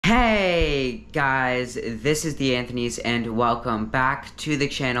Hey guys, this is the Anthony's and welcome back to the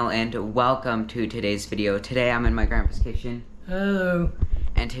channel and welcome to today's video. Today I'm in my grandpa's kitchen. Hello.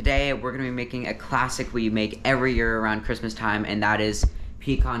 And today we're going to be making a classic we make every year around Christmas time, and that is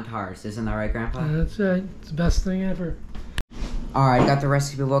pecan tarts. Isn't that right, Grandpa? That's right. It's the best thing ever. Alright, got the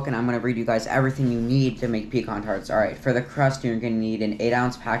recipe book and I'm going to read you guys everything you need to make pecan tarts. Alright, for the crust you're going to need an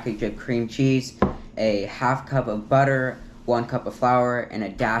 8-ounce package of cream cheese, a ½ cup of butter, 1 cup of flour, and a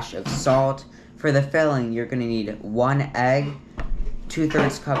dash of salt. For the filling, you're going to need 1 egg,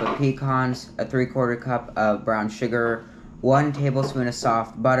 2/3 cup of pecans, a 3/4 cup of brown sugar, 1 tablespoon of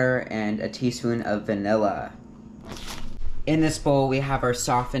soft butter, and a teaspoon of vanilla. In this bowl, we have our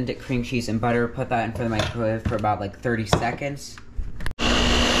softened cream cheese and butter. Put that in for the microwave for about like 30 seconds. Am I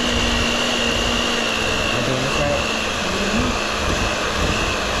doing this right?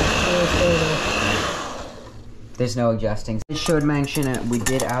 There's no adjusting. I should mention that we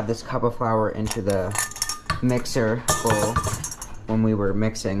did add this cup of flour into the mixer bowl when we were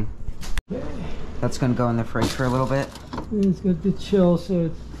mixing. That's gonna go in the fridge for a little bit. It's got to chill so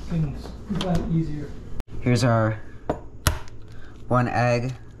it can get out easier. Here's our 1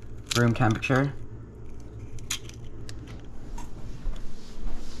 egg, room temperature.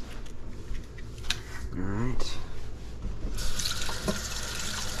 All right.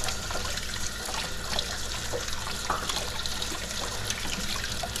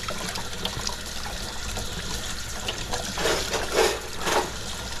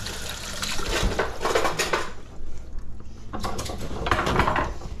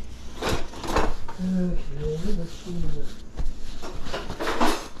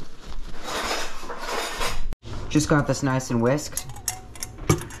 Just got this nice and whisked.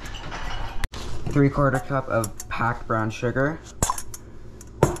 3/4 cup of packed brown sugar.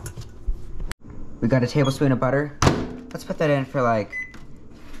 We got a tablespoon of butter. Let's put that in for like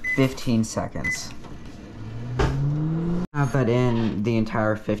 15 seconds. Have that in the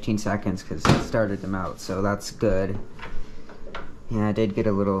entire 15 seconds because it started to melt, so that's good. Yeah, I did get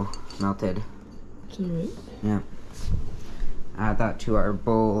a little melted. It's alright. Yeah. Add that to our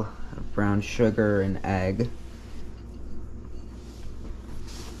bowl of brown sugar and egg.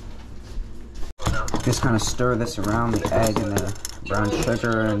 Just kind of stir this around the egg and the brown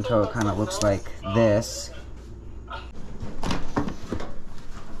sugar until it kind of looks like this.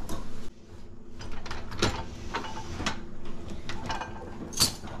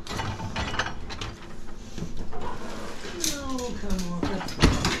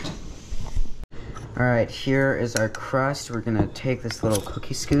 Alright, here is our crust. We're gonna take this little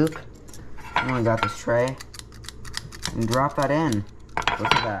cookie scoop. I only got this tray. And drop that in.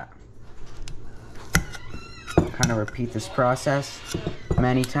 Look at that. Kind of repeat this process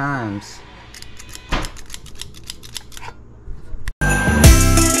many times.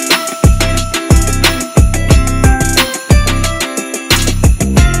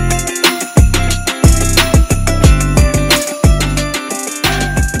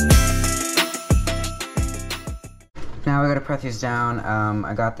 Now we gotta press these down.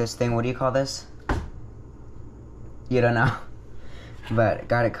 I got this thing. What do you call this? You don't know. But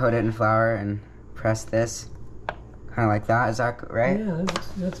got it coated in flour and press this. Kind of like that. Is that right? Yeah,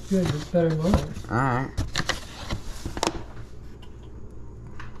 that's good. It's better than mine. Alright.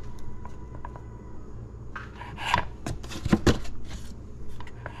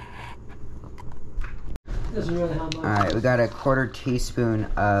 Doesn't really help much. Alright, we got a 1/4 teaspoon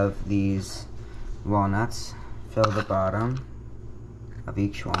of these walnuts. Fill the bottom of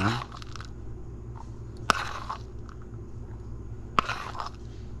each one.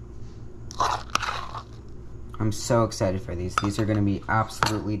 I'm so excited for these. These are going to be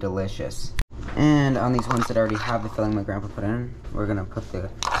absolutely delicious. And on these ones that already have the filling my grandpa put in, we're going to put the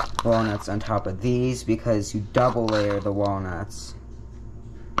walnuts on top of these because you double layer the walnuts.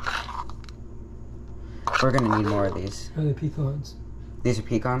 We're going to need more of these. Are they pecans? These are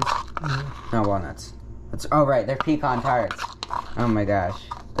pecans? Mm-hmm. No, walnuts. Oh, right, they're pecan tarts. Oh my gosh,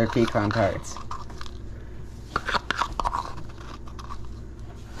 they're pecan tarts.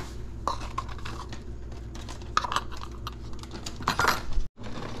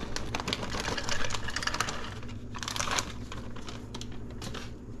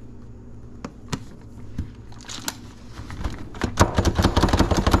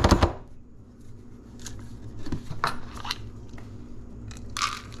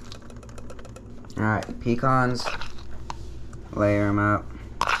 Alright, pecans, layer them up.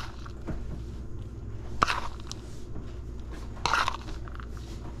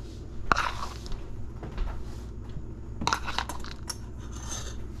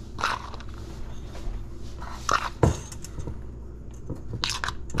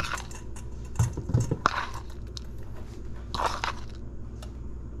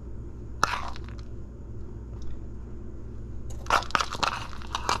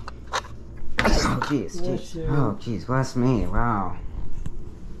 jeez, Bless jeez. you. Oh, jeez, bless me. Wow.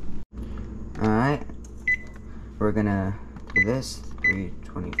 Alright. We're gonna do this.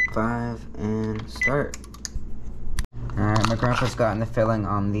 325 and start. Alright, my grandpa's gotten the filling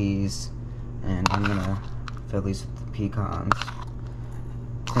on these, and I'm gonna fill these with the pecans.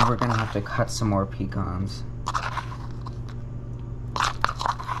 I think we're gonna have to cut some more pecans.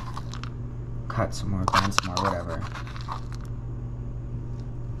 Cut some more, grind some more, whatever.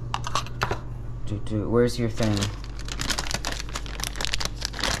 Where's your thing?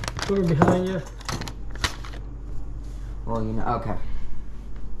 Door behind you. Well, you know, okay.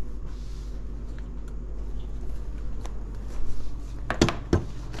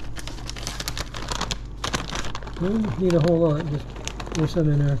 You don't need a whole lot, just there's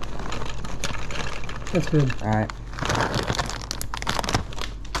some in there. That's good. Alright.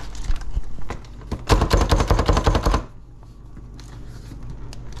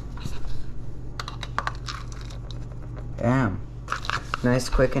 Damn. Nice,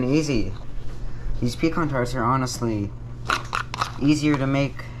 quick, and easy. These pecan tarts are honestly easier to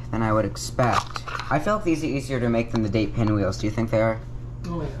make than I would expect. I feel like these are easier to make than the date pinwheels. Do you think they are?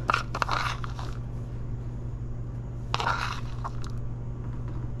 Oh yeah.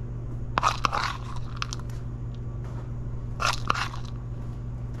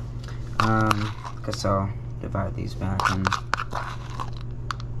 Guess I'll divide these back and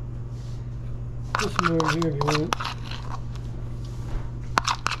Put some more here if you want.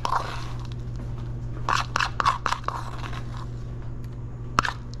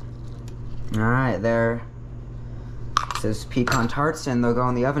 Alright, there. It says pecan tarts, and they'll go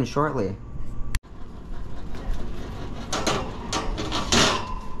in the oven shortly.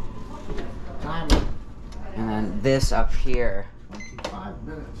 And then this up here. 25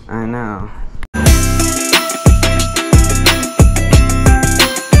 minutes. I know.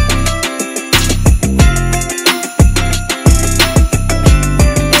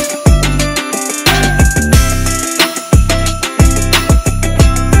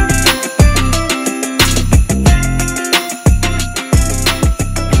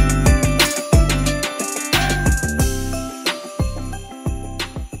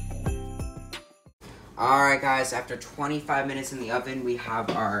 Alright guys, after 25 minutes in the oven, we have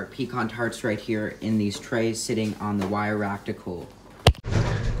our pecan tarts right here in these trays sitting on the wire rack to cool.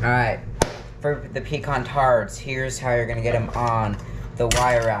 Alright, for the pecan tarts, here's how you're gonna get them on the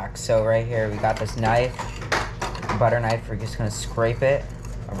wire rack. So right here, we got this knife, butter knife. We're just gonna scrape it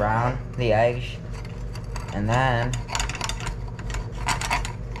around the edge, and then,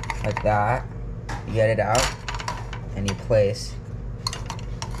 like that, you get it out, and you place.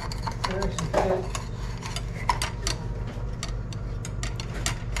 There's some good.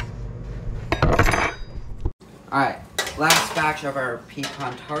 Alright, last batch of our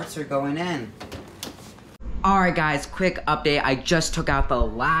pecan tarts are going in. Alright guys, quick update. I just took out the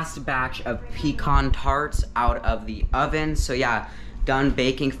last batch of pecan tarts out of the oven. So yeah, done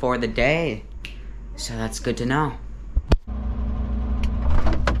baking for the day. So that's good to know.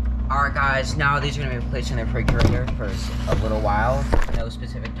 Alright guys, now these are going to be placed in the refrigerator for a little while. No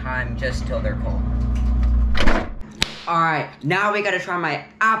specific time, just till they're cold. Alright, now we gotta try my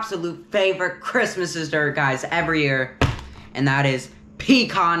absolute favorite Christmas dessert, guys, every year. And that is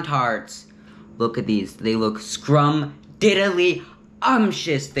pecan tarts. Look at these. They look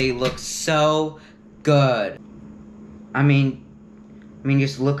scrum-diddly-umptious. They look so good. I mean,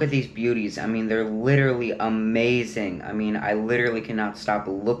 just look at these beauties. I mean, they're literally amazing. I mean, I literally cannot stop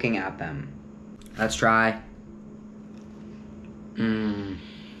looking at them. Let's try.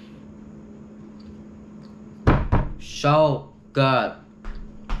 So good.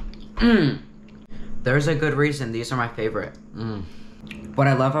 There's a good reason these are my favorite. What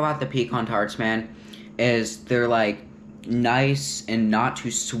I love about the pecan tarts, man, is they're like nice and not too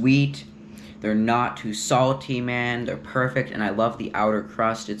sweet. They're not too salty, man. They're perfect, and I love the outer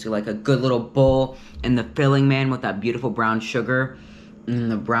crust. It's like a good little bowl, and the filling, man, with that beautiful brown sugar.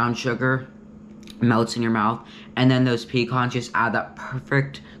 The brown sugar melts in your mouth, and then those pecans just add that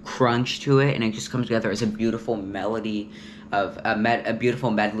perfect crunch to it, and it just comes together as a beautiful melody of a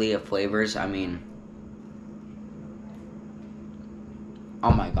beautiful medley of flavors. I mean, oh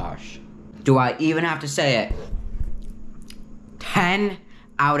my gosh, do I even have to say it? 10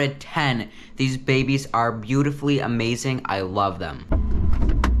 out of 10. These babies are beautifully amazing. I love them.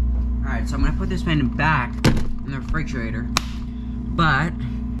 Alright, so I'm gonna put this bin back in the refrigerator, but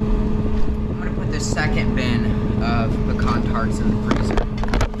I'm gonna put the second bin of pecan tarts in the freezer.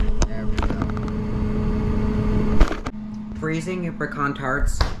 There we go. Freezing your pecan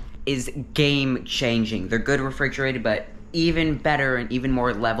tarts is game changing. They're good refrigerated, but even better and even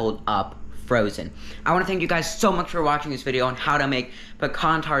more leveled up frozen. I want to thank you guys so much for watching this video on how to make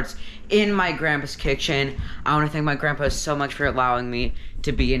pecan tarts in my grandpa's kitchen. I want to thank my grandpa so much for allowing me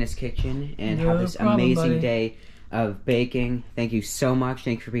to be in his kitchen and have this amazing day of baking. Thank you so much.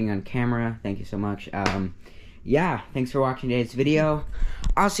 Thanks for being on camera. Thank you so much. Yeah, thanks for watching today's video.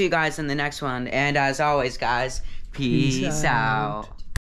 I'll see you guys in the next one. And as always, guys, peace out.